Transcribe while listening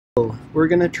So we're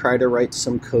going to try to write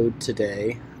some code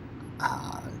today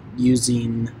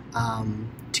using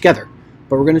together,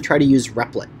 but we're going to try to use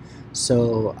Replit.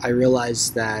 So I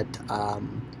realize that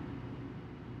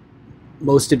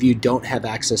most of you don't have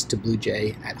access to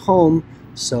BlueJ at home,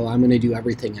 so I'm going to do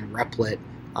everything in Replit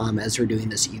as we're doing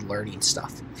this e-learning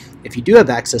stuff. If you do have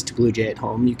access to BlueJ at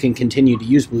home, you can continue to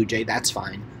use BlueJ, that's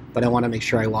fine, but I want to make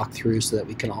sure I walk through so that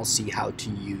we can all see how to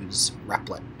use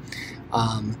Replit.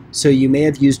 So you may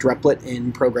have used Replit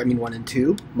in Programming 1 and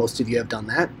 2. Most of you have done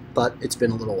that, but it's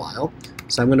been a little while.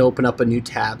 So I'm going to open up a new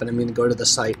tab, and I'm going to go to the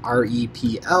site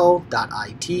repl.it,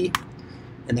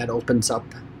 and that opens up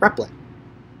Replit.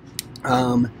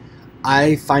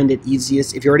 I find it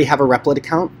easiest, if you already have a Replit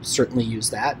account, certainly use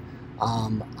that.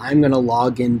 I'm going to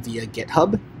log in via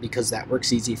GitHub because that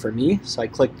works easy for me. So I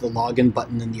click the login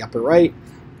button in the upper right.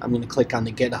 I'm going to click on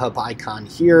the GitHub icon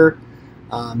here.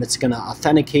 It's going to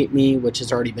authenticate me, which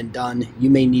has already been done. You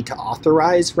may need to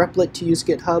authorize Replit to use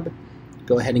GitHub.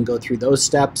 Go ahead and go through those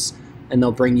steps, and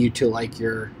they'll bring you to like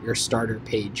your starter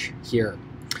page here.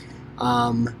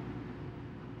 I'm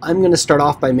going to start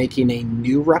off by making a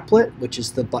new Replit, which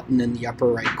is the button in the upper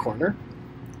right corner.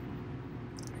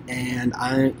 And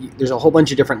there's a whole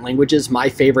bunch of different languages. My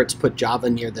favorites put Java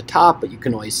near the top, but you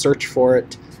can always search for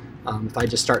it. If I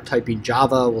just start typing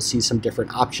Java, we'll see some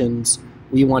different options.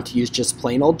 We want to use just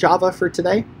plain old Java for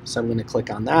today, so I'm going to click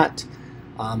on that.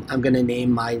 I'm going to name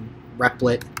my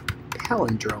Replit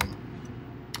Palindrome.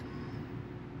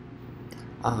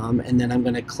 And then I'm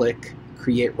going to click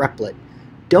Create Replit.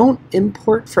 Don't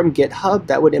import from GitHub.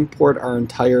 That would import our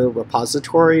entire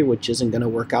repository, which isn't going to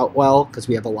work out well because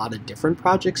we have a lot of different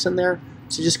projects in there.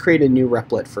 So just create a new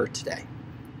Replit for today.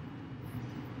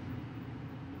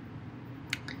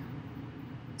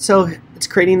 So it's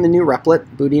creating the new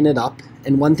Replit, booting it up.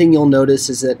 And one thing you'll notice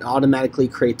is it automatically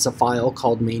creates a file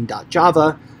called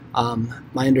main.java.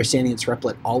 My understanding is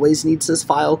Replit always needs this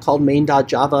file called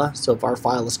main.java. So if our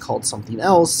file is called something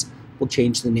else, we'll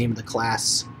change the name of the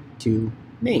class to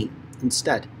main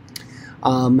instead.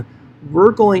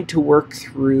 We're going to work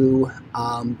through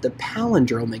the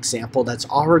palindrome example that's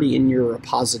already in your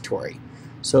repository.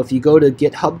 So if you go to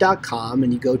github.com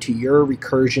and you go to your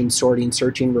recursion sorting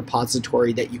searching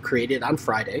repository that you created on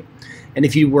Friday, and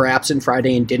if you were absent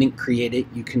Friday and didn't create it,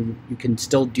 you can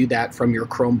still do that from your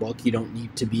Chromebook. You don't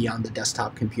need to be on the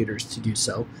desktop computers to do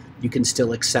so. You can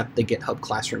still accept the GitHub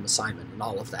Classroom assignment and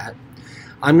all of that.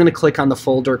 I'm going to click on the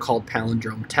folder called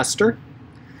Palindrome Tester.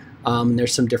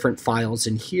 There's some different files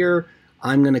in here.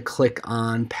 I'm going to click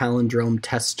on palindrome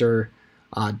tester.java.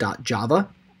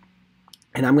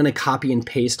 And I'm going to copy and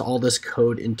paste all this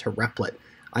code into Replit.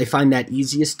 I find that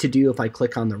easiest to do if I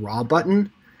click on the raw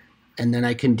button, and then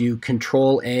I can do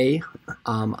Control A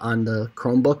on the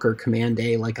Chromebook or Command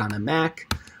A like on a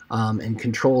Mac, and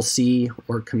Control C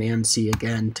or Command C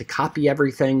again to copy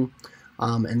everything,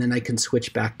 and then I can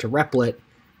switch back to Replit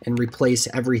and replace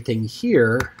everything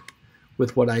here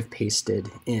with what I've pasted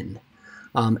in.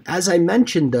 As I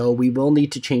mentioned though, we will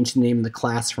need to change the name of the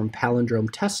class from Palindrome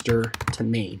Tester to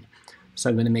main. So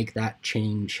I'm going to make that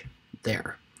change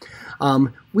there.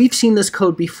 We've seen this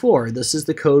code before. This is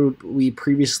the code we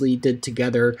previously did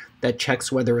together that checks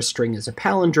whether a string is a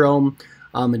palindrome.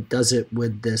 It does it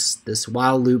with this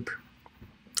while loop,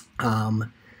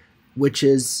 which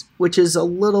is a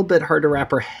little bit hard to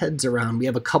wrap our heads around. We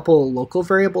have a couple local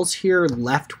variables here,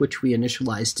 left, which we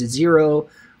initialized to 0,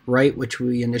 right, which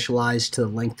we initialized to the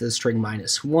length of the string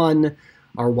 -1.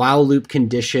 Our while loop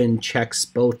condition checks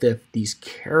both if these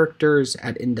characters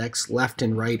at index left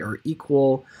and right are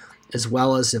equal, as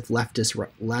well as if left is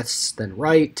less than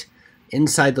right.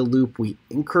 Inside the loop, we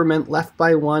increment left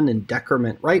by 1 and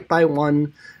decrement right by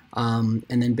 1. And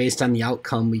then based on the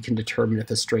outcome, we can determine if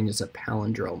a string is a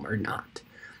palindrome or not.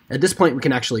 At this point, we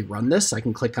can actually run this. I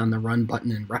can click on the Run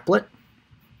button in Replit.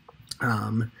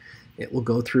 It will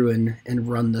go through and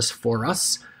run this for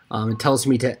us. It tells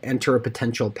me to enter a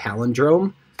potential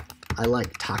palindrome. I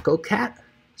like Taco Cat,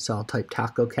 so I'll type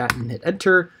Taco Cat and hit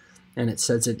enter, and it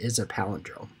says it is a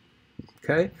palindrome.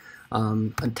 Okay,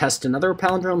 and test another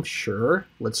palindrome? Sure,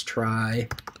 let's try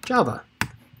Java.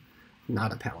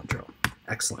 Not a palindrome.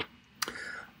 Excellent.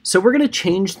 So we're going to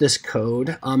change this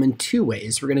code in two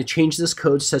ways. We're going to change this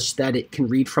code such that it can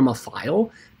read from a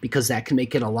file, because that can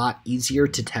make it a lot easier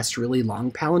to test really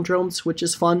long palindromes, which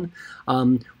is fun.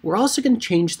 We're also going to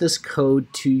change this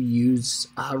code to use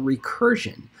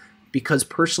recursion, because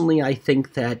personally I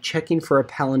think that checking for a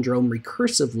palindrome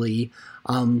recursively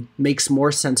makes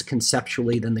more sense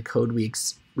conceptually than the code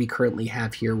we currently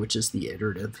have here, which is the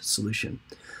iterative solution.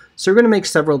 So we're going to make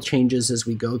several changes as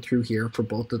we go through here for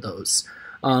both of those.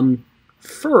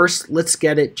 first, let's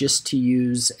get it just to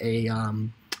use a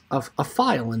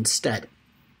file instead.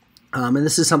 And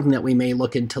this is something that we may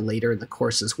look into later in the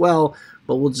course as well,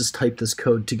 but we'll just type this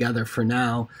code together for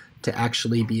now to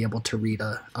actually be able to read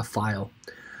a file.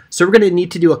 So we're going to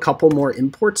need to do a couple more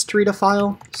imports to read a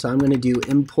file. So I'm going to do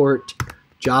import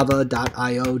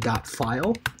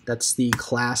java.io.file. That's the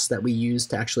class that we use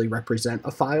to actually represent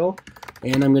a file.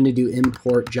 And I'm going to do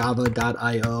import java.io.file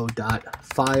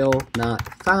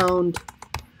not found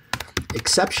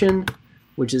exception,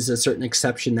 which is a certain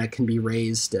exception that can be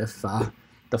raised if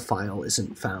the file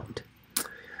isn't found.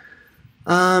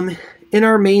 In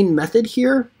our main method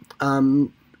here,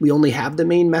 we only have the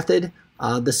main method.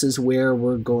 This is where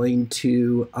we're going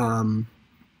to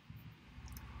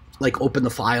like open the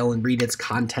file and read its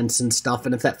contents and stuff.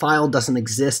 And if that file doesn't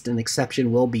exist, an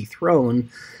exception will be thrown.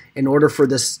 In order for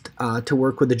this to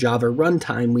work with the Java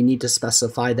runtime, we need to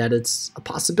specify that it's a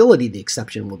possibility the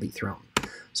exception will be thrown.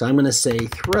 So I'm going to say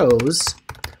throws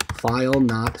file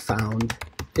not found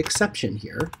exception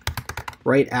here,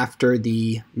 right after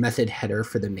the method header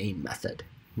for the main method.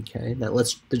 Okay, that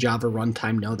lets the Java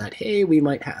runtime know that, hey, we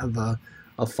might have a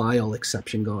file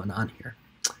exception going on here.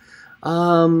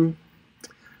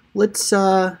 Let's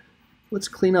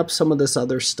clean up some of this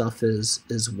other stuff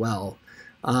as well.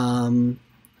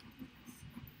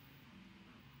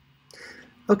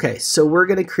 Okay, so we're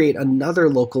going to create another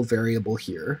local variable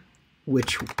here,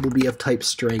 which will be of type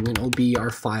string, and it'll be our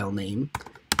file name.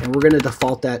 And we're going to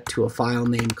default that to a file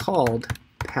name called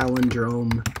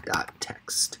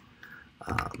palindrome.txt.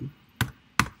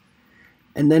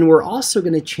 And then we're also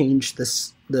going to change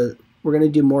this. We're going to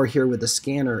do more here with the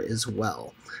scanner as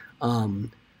well.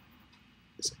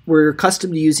 We're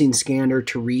accustomed to using scanner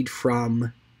to read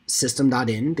from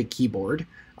system.in, the keyboard.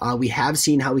 We have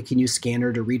seen how we can use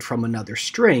scanner to read from another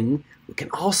string. We can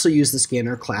also use the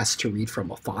scanner class to read from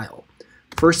a file.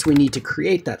 First, we need to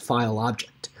create that file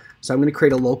object. So I'm going to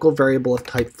create a local variable of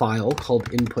type file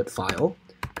called input file.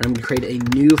 And I'm going to create a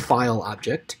new file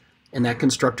object. And that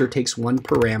constructor takes one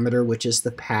parameter, which is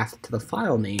the path to the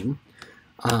file name,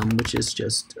 which is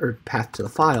just, or path to the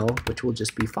file, which will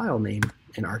just be file name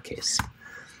in our case.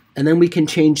 And then we can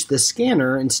change the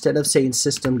scanner. Instead of saying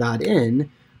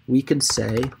system.in, we could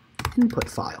say input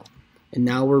file. And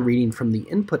now we're reading from the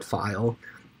input file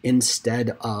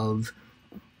instead of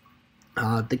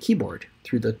the keyboard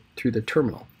through the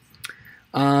terminal.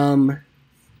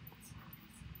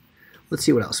 Let's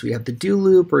see what else. We have the do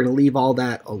loop. We're going to leave all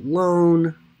that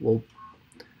alone. We'll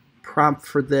prompt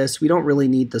for this. We don't really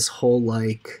need this whole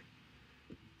like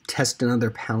test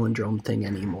another palindrome thing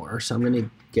anymore. So I'm going to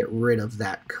get rid of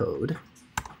that code.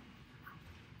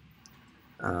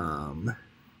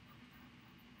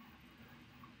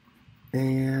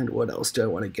 And what else do I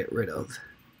want to get rid of?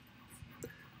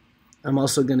 I'm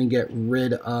also going to get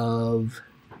rid of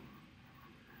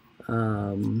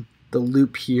the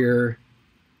loop here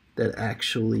that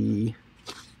actually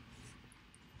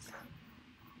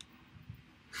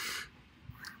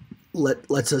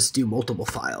lets us do multiple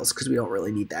files, because we don't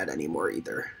really need that anymore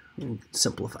either. We'll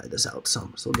simplify this out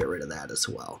some, so we'll get rid of that as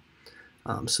well.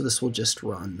 So this will just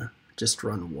run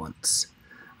once.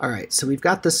 All right, so we've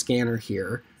got the scanner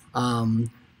here,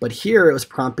 but here it was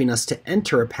prompting us to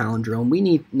enter a palindrome. We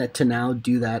need to now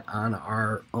do that on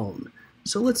our own.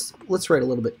 So let's write a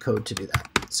little bit of code to do that.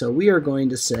 So we are going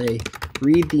to say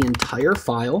read the entire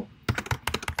file,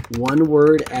 one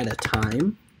word at a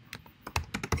time,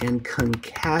 and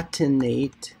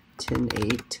concatenate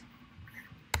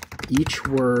each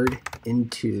word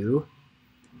into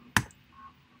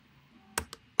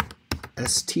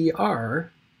str.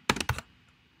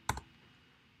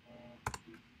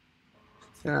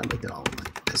 I'll make it all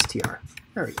str.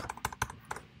 There we go.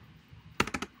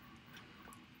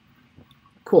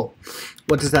 Cool.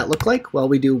 What does that look like? Well,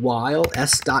 we do while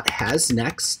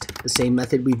s.hasNext, the same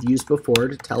method we've used before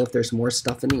to tell if there's more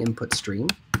stuff in the input stream.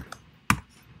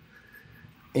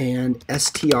 And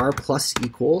str plus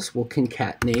equals will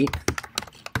concatenate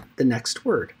the next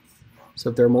word.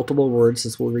 So if there are multiple words,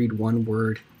 this will read one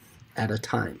word at a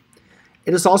time.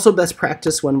 It is also best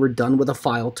practice when we're done with a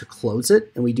file to close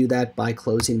it, and we do that by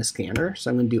closing the scanner.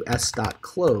 So I'm going to do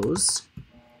s.close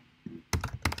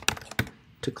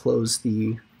to close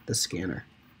the scanner.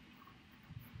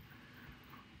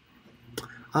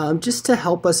 Just to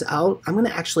help us out, I'm going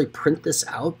to actually print this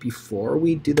out before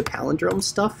we do the palindrome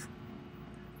stuff.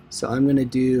 So I'm going to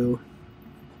do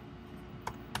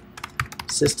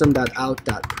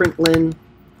system.out.println,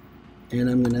 and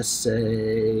I'm going to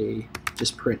say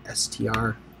just print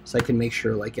str, so I can make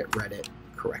sure like it read it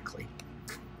correctly.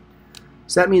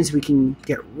 So that means we can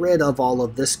get rid of all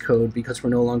of this code because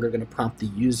we're no longer going to prompt the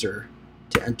user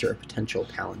to enter a potential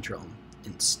palindrome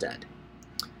instead.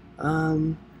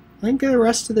 I think the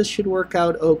rest of this should work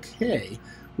out okay.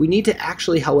 We need to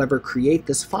actually, however, create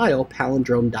this file,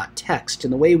 palindrome.txt,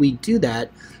 and the way we do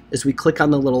that is we click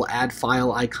on the little add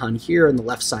file icon here on the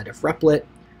left side of Replit.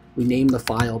 We name the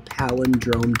file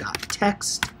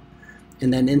palindrome.txt,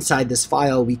 and then inside this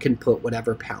file we can put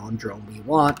whatever palindrome we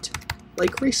want,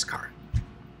 like race car.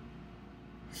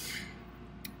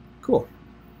 Cool.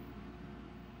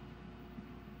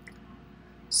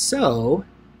 So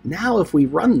now if we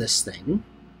run this thing,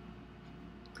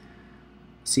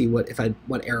 see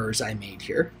what errors I made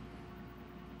here.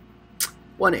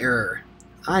 One error.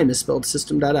 I misspelled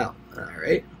system.out.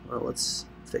 Alright, well, let's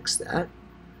fix that.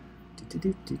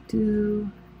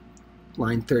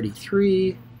 Line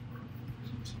 33,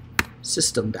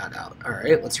 system.out.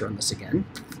 Alright, let's run this again.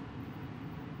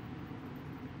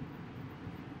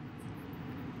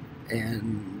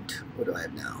 And what do I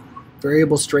have now?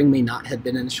 Variable string may not have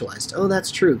been initialized. Oh,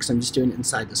 that's true, because I'm just doing it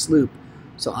inside this loop.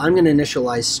 So I'm going to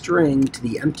initialize string to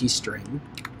the empty string.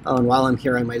 Oh, and while I'm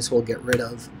here, I might as well get rid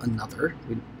of another.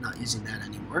 We're not using that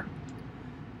anymore.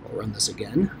 We'll run this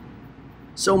again.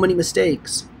 So many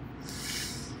mistakes.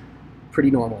 Pretty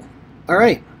normal. All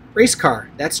right, race car.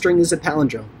 That string is a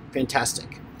palindrome.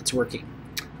 Fantastic. It's working.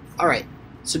 All right,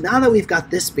 so now that we've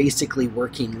got this basically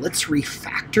working, let's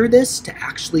refactor this to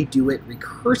actually do it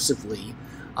recursively.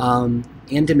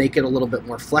 And to make it a little bit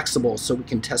more flexible so we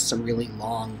can test some really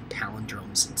long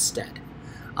palindromes instead.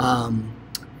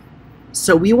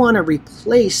 So we want to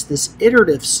replace this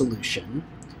iterative solution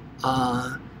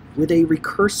with a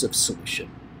recursive solution.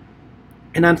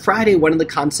 And on Friday, one of the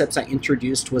concepts I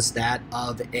introduced was that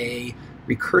of a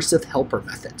recursive helper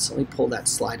method. So let me pull that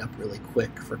slide up really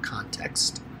quick for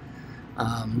context.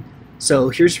 So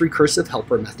here's recursive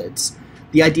helper methods.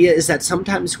 The idea is that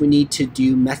sometimes we need to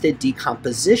do method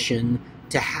decomposition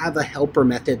to have a helper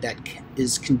method that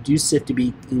is conducive to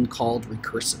being called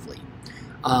recursively.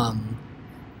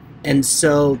 And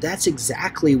so that's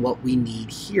exactly what we need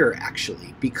here,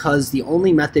 actually, because the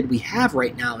only method we have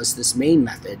right now is this main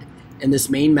method, and this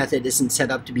main method isn't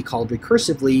set up to be called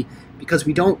recursively because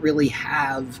we don't really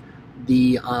have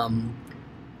the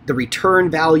return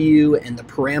value and the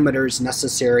parameters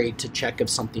necessary to check if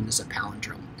something is a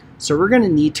palindrome. So we're going to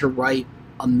need to write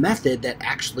a method that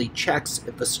actually checks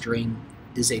if a string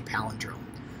is a palindrome.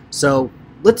 So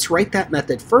let's write that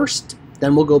method first,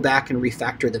 then we'll go back and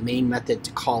refactor the main method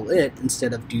to call it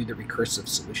instead of do the recursive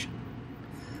solution.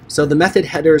 So the method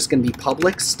header is going to be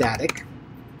public static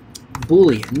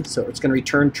Boolean, so it's going to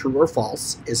return true or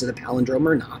false, is it a palindrome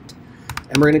or not,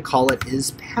 and we're going to call it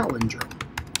is palindrome.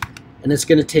 And it's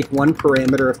going to take one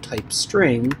parameter of type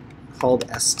string called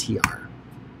str.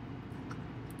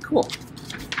 Cool.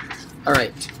 All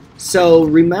right, so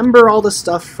remember all the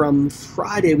stuff from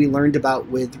Friday we learned about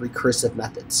with recursive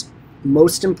methods.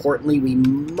 Most importantly, we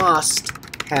must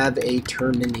have a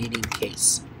terminating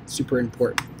case. Super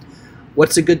important.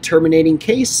 What's a good terminating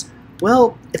case?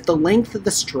 Well, if the length of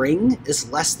the string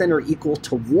is less than or equal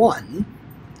to 1,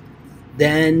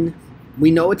 then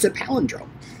we know it's a palindrome.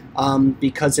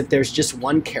 Because if there's just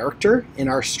one character in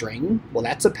our string, well,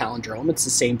 that's a palindrome. It's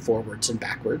the same forwards and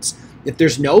backwards. If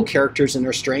there's no characters in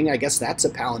our string, I guess that's a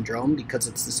palindrome because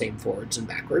it's the same forwards and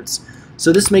backwards.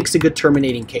 So this makes a good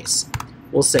terminating case.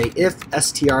 We'll say if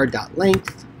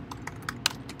str.length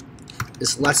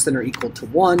is less than or equal to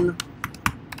 1,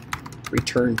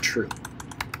 return true.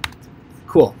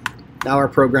 Cool. Now our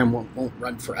program won't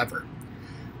run forever.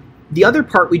 The other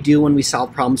part we do when we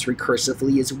solve problems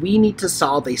recursively is we need to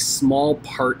solve a small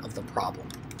part of the problem.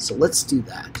 So let's do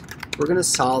that. We're going to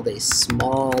solve a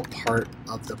small part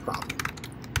of the problem.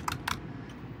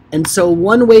 And so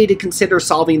one way to consider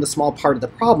solving the small part of the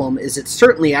problem is it's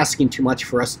certainly asking too much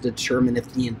for us to determine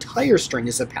if the entire string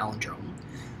is a palindrome.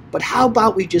 But how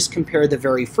about we just compare the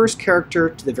very first character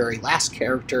to the very last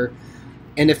character,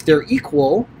 and if they're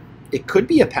equal, it could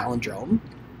be a palindrome,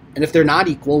 and if they're not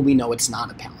equal, we know it's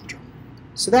not a palindrome.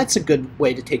 So that's a good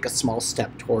way to take a small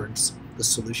step towards the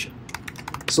solution.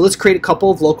 So let's create a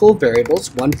couple of local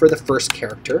variables, one for the first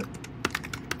character.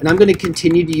 And I'm going to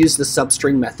continue to use the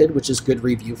substring method, which is good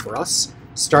review for us.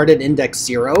 Start at index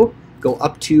 0, go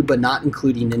up to but not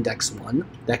including index 1.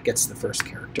 That gets the first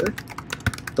character.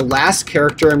 The last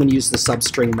character, I'm going to use the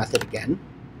substring method again.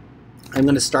 I'm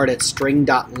going to start at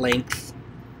string.length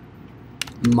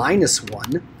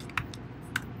 -1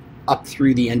 up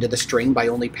through the end of the string by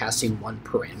only passing one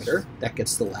parameter. That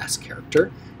gets the last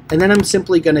character. And then I'm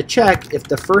simply going to check if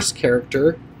the first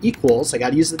character equals, I got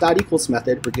to use the dot equals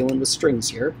method, we're dealing with strings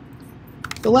here,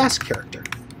 the last character.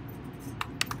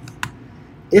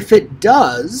 If it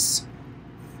does,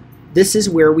 this is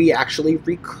where we actually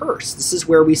recurse. This is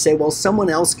where we say, well, someone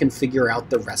else can figure out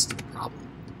the rest of the problem.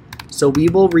 So we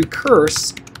will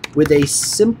recurse with a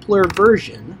simpler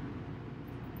version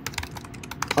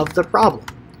of the problem.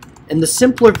 And the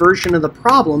simpler version of the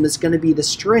problem is going to be the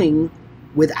string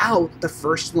without the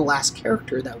first and the last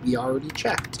character that we already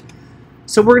checked.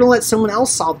 So we're going to let someone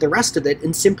else solve the rest of it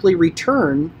and simply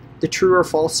return the true or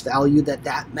false value that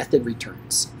that method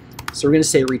returns. So we're going to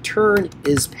say return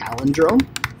is palindrome.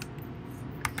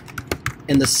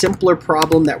 And the simpler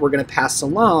problem that we're going to pass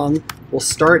along will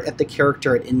start at the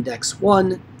character at index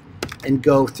 1 and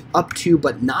go up to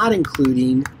but not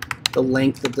including the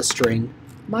length of the string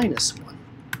 -1.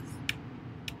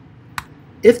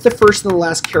 If the first and the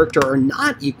last character are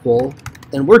not equal,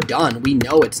 then we're done. We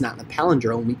know it's not in a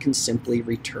palindrome. We can simply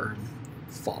return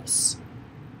false.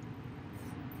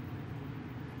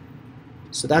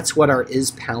 So that's what our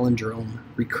isPalindrome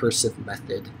recursive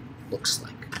method looks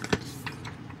like.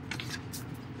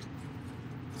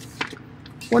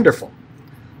 Wonderful.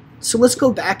 So let's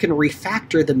go back and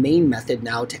refactor the main method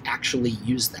now to actually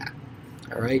use that.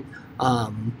 All right.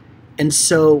 And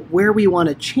so where we want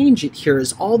to change it here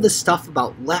is all the stuff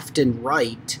about left and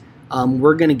right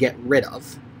we're going to get rid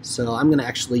of. So I'm going to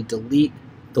actually delete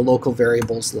the local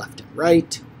variables left and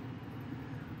right.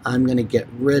 I'm going to get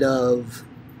rid of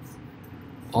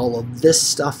all of this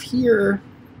stuff here.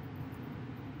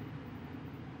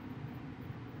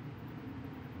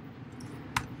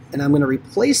 And I'm going to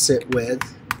replace it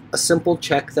with a simple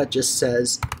check that just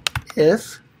says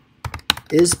if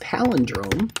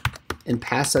isPalindrome and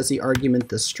pass as the argument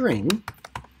the string.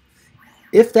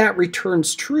 If that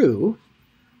returns true,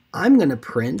 I'm going to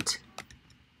print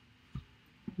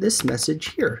this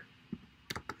message here.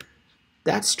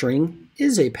 That string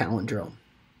is a palindrome.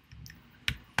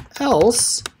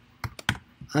 Else,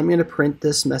 I'm going to print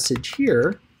this message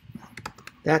here.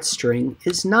 That string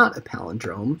is not a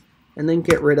palindrome, and then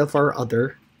get rid of our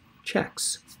other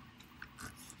checks.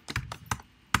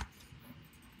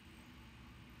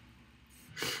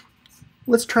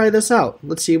 Let's try this out.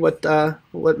 Let's see what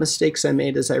mistakes I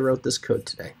made as I wrote this code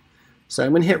today. So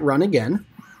I'm going to hit run again.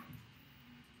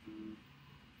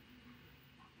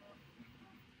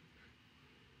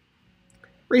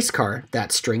 Race car,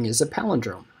 that string is a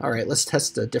palindrome. All right, let's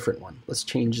test a different one. Let's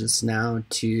change this now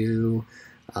to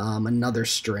another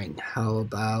string. How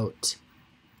about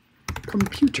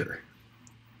computer?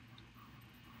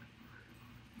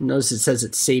 Notice it says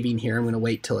it's saving here. I'm going to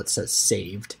wait till it says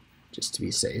saved, just to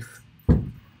be safe.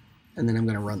 And then I'm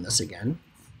going to run this again.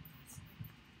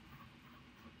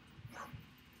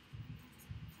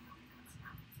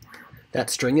 That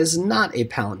string is not a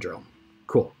palindrome.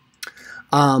 Cool.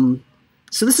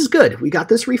 So this is good. We got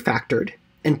this refactored.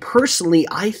 And personally,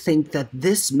 I think that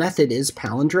this method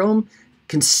isPalindrome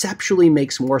conceptually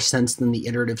makes more sense than the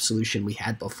iterative solution we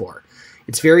had before.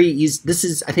 It's very easy. This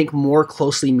is, I think, more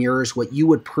closely mirrors what you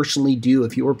would personally do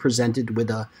if you were presented with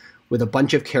a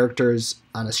bunch of characters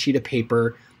on a sheet of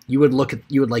paper. You would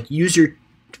like use your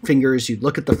fingers, you'd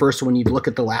look at the first one, you'd look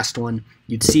at the last one,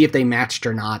 you'd see if they matched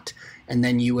or not, and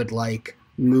then you would like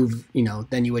move,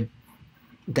 then you would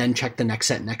then check the next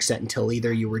set until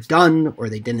either you were done or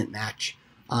they didn't match.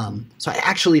 So I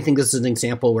actually think this is an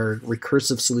example where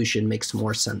recursive solution makes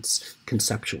more sense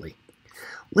conceptually.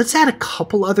 Let's add a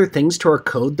couple other things to our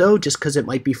code though, just because it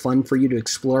might be fun for you to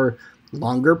explore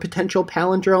longer potential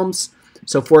palindromes.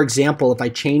 So for example, if I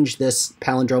change this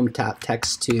palindrome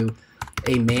text to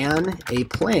a man, a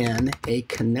plan, a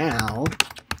canal,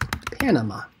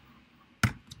 Panama.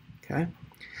 Okay.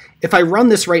 If I run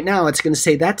this right now, it's going to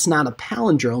say that's not a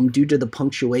palindrome due to the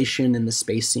punctuation and the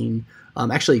spacing.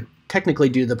 Actually, technically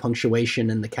due to the punctuation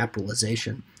and the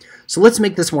capitalization. So let's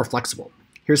make this more flexible.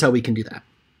 Here's how we can do that.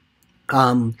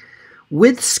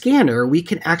 With Scanner, we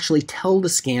can actually tell the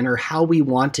scanner how we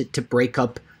want it to break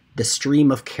up the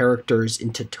stream of characters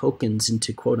into tokens,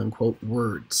 into quote-unquote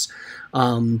words.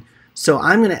 So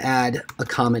I'm going to add a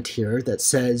comment here that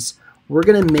says we're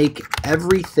going to make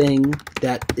everything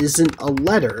that isn't a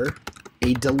letter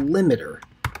a delimiter.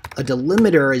 A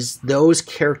delimiter is those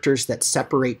characters that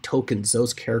separate tokens,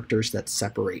 those characters that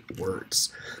separate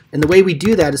words. And the way we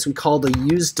do that is we call the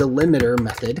useDelimiter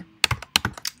method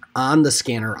on the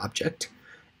scanner object.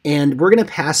 And we're going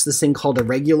to pass this thing called a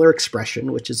regular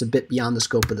expression, which is a bit beyond the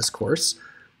scope of this course.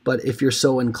 But if you're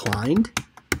so inclined,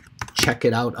 check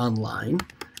it out online.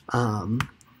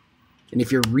 And if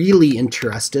you're really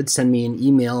interested, send me an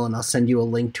email and I'll send you a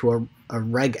link to a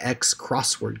regex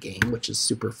crossword game, which is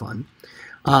super fun.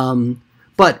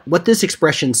 But what this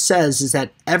expression says is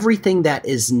that everything that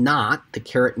is not, the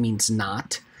caret means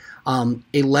not,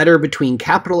 A letter between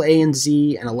capital A and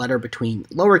Z and a letter between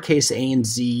lowercase a and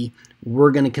Z,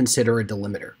 we're going to consider a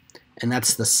delimiter. And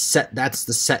that's the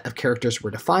set of characters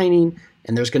we're defining,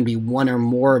 and there's going to be one or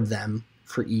more of them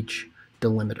for each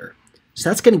delimiter. So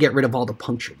that's going to get rid of all the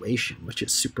punctuation, which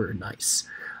is super nice.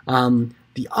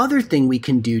 The other thing we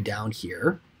can do down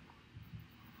here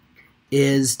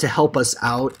is to help us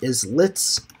out is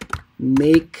let's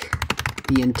make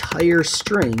the entire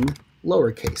string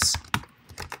lowercase.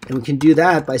 And we can do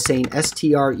that by saying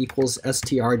str equals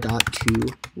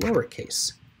str.to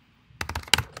lowercase.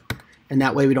 And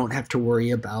that way we don't have to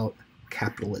worry about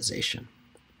capitalization.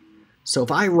 So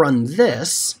if I run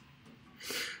this,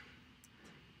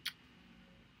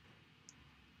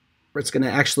 it's going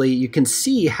to actually, you can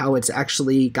see how it's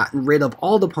actually gotten rid of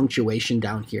all the punctuation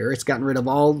down here. It's gotten rid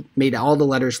of made all the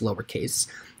letters lowercase.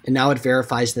 And now it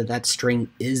verifies that that string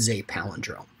is a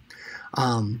palindrome.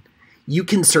 You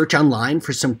can search online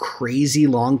for some crazy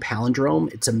long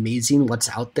palindrome. It's amazing what's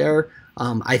out there.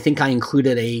 I think I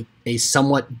included a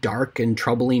somewhat dark and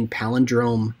troubling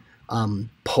palindrome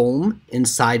poem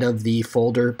inside of the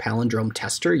folder palindrome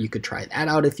tester. You could try that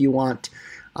out if you want.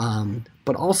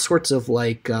 But all sorts of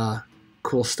like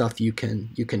cool stuff you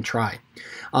can try.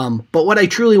 But what I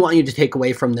truly want you to take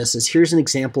away from this is here's an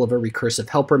example of a recursive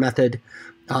helper method.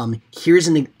 Here's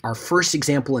our first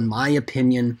example, in my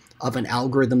opinion, of an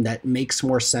algorithm that makes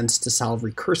more sense to solve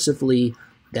recursively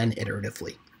than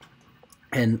iteratively.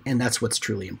 And that's what's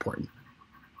truly important.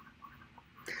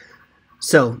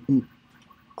 So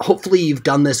hopefully you've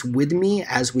done this with me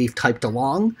as we've typed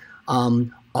along.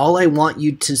 All I want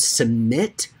you to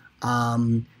submit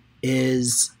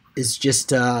is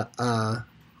just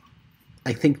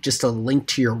I think just a link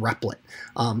to your Replit.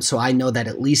 So I know that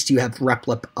at least you have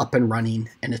Replit up and running,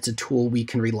 and it's a tool we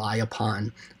can rely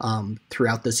upon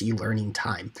throughout this e-learning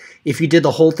time. If you did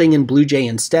the whole thing in BlueJ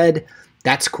instead,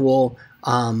 that's cool.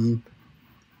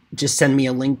 Just send me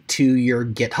a link to your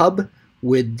GitHub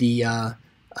with the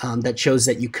that shows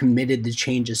that you committed the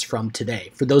changes from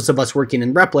today. For those of us working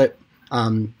in Replit,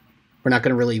 we're not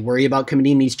going to really worry about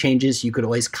committing these changes. You could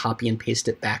always copy and paste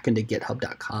it back into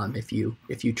github.com if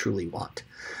you truly want.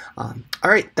 All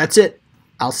right, that's it.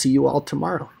 I'll see you all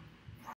tomorrow.